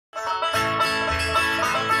Praise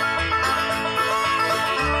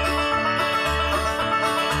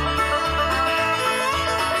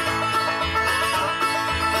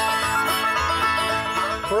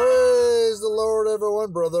the Lord,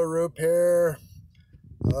 everyone. Brother Roop here.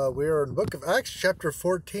 We are in the book of Acts, chapter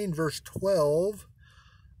 14, verse 12.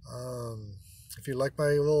 If you like my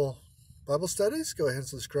little Bible studies, go ahead and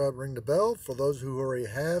subscribe, ring the bell. For those who already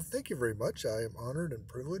have, thank you very much. I am honored and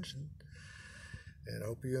privileged, and I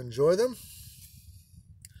hope you enjoy them.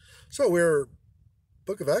 So we're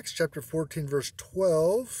book of Acts, chapter 14, verse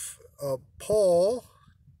 12. Paul,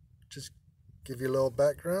 just give you a little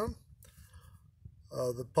background.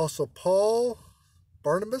 The Apostle Paul,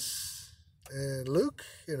 Barnabas, and Luke,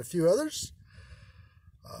 and a few others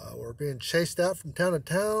were being chased out from town to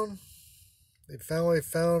town. They finally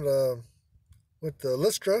went to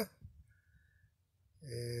Lystra,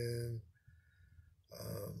 and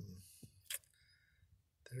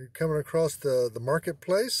they're coming across the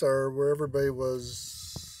marketplace, or where everybody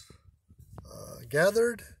was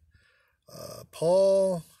gathered.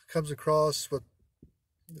 Paul comes across with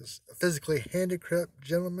this physically handicapped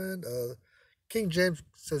gentleman. King James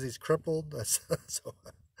says he's crippled. So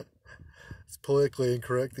it's politically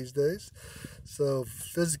incorrect these days. So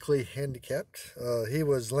physically handicapped. He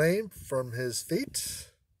was lame from his feet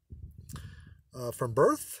from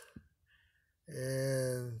birth.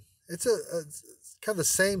 And it's kind of the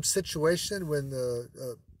same situation when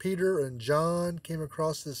Peter and John came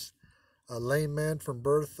across this lame man from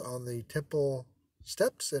birth on the temple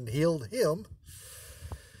steps and healed him.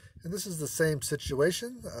 And this is the same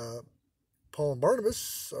situation. Paul and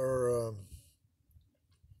Barnabas are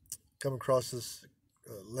come across this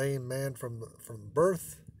lame man from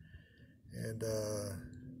birth, and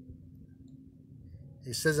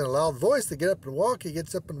he says in a loud voice to get up and walk. He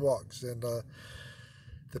gets up and walks, and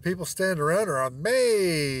the people standing around are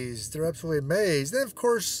amazed. They're absolutely amazed. And of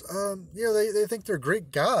course, they think they're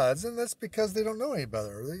Greek gods, and that's because they don't know any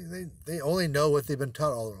better. They only know what they've been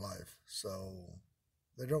taught all their life. So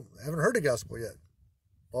they haven't heard the gospel yet.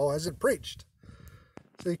 Paul hasn't preached.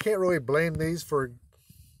 So you can't really blame these for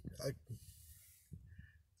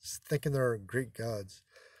thinking they're Greek gods.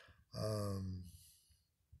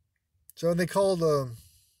 So they called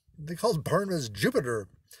Barnabas Jupiter.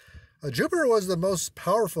 Jupiter was the most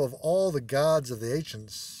powerful of all the gods of the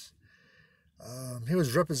ancients. He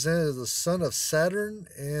was represented as the son of Saturn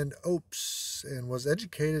and Ops, and was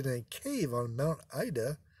educated in a cave on Mount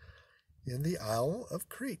Ida in the Isle of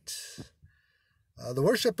Crete. The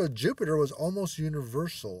worship of Jupiter was almost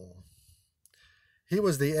universal. He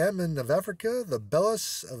was the Ammon of Africa, the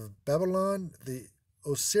Belus of Babylon, the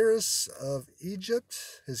Osiris of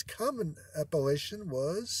Egypt. His common appellation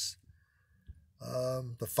was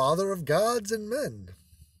the father of gods and men.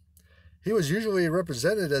 He was usually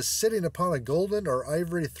represented as sitting upon a golden or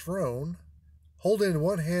ivory throne, holding in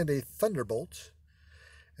one hand a thunderbolt,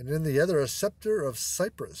 and in the other a scepter of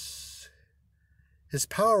cypress. His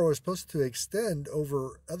power was supposed to extend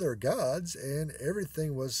over other gods, and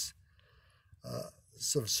everything was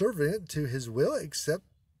subservient to his will except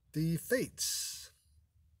the fates.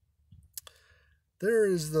 There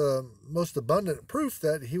is the most abundant proof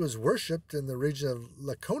that he was worshipped in the region of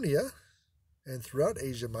Laconia and throughout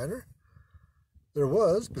Asia Minor. There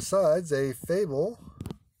was, besides, a fable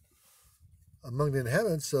among the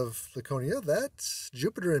inhabitants of Laconia that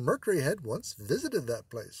Jupiter and Mercury had once visited that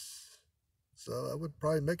place. So that would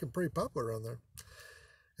probably make him pretty popular around there.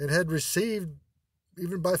 And had received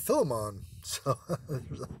even by Philemon. So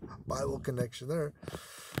there's a Bible connection there.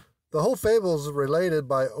 The whole fable is related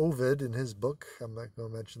by Ovid in his book. I'm not going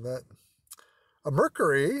to mention that. A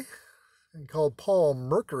Mercury, called Paul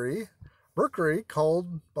Mercury,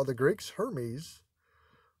 called by the Greeks Hermes,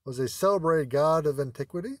 was a celebrated god of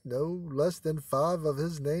antiquity. No less than 5 of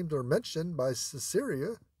his names are mentioned by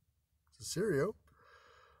Cicero.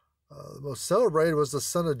 The most celebrated was the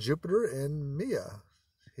son of Jupiter and Mia.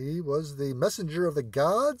 He was the messenger of the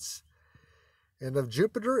gods and of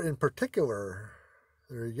Jupiter in particular.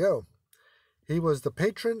 There you go. He was the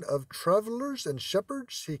patron of travelers and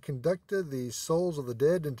shepherds. He conducted the souls of the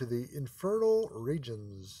dead into the infernal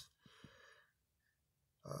regions.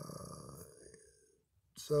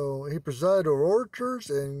 So he presided over orators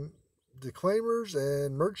and declaimers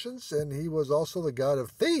and merchants, and he was also the god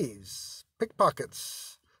of thieves,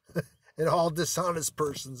 pickpockets, and all dishonest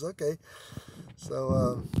persons. Okay,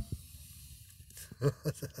 so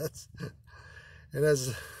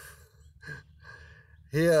as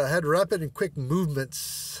he had rapid and quick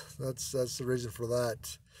movements. That's the reason for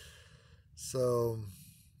that. So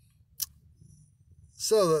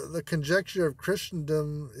So the conjecture of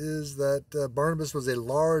Christendom is that Barnabas was a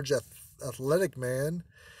large athletic man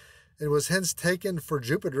and was hence taken for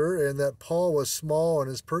Jupiter, and that Paul was small in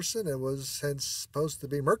his person and was hence supposed to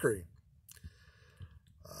be Mercury.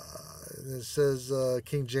 It says,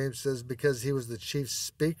 King James says, because he was the chief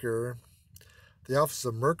speaker, the office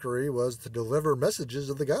of Mercury was to deliver messages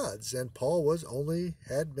of the gods, and Paul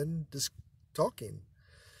had been talking.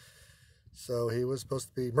 So he was supposed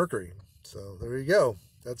to be Mercury. So there you go.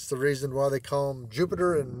 That's the reason why they call him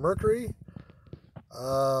Jupiter and Mercury.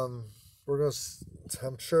 I'm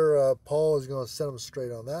sure Paul is going to set him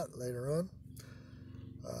straight on that later on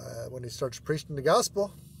when he starts preaching the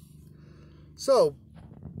gospel. So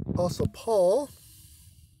Apostle Paul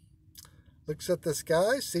looks at this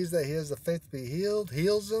guy, sees that he has the faith to be healed,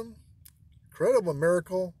 heals him. Incredible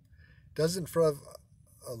miracle. Does it in front of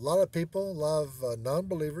a lot of people, a lot of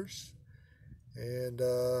non-believers. And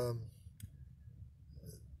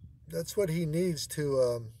that's what he needs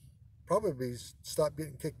to probably stop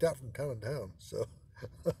getting kicked out from town to town.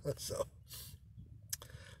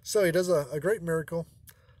 So he does a great miracle.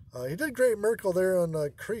 He did a great miracle there on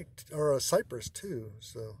Crete, or Cyprus too.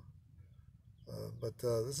 So, but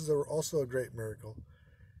this is also a great miracle.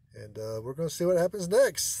 And we're going to see what happens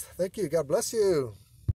next. Thank you. God bless you.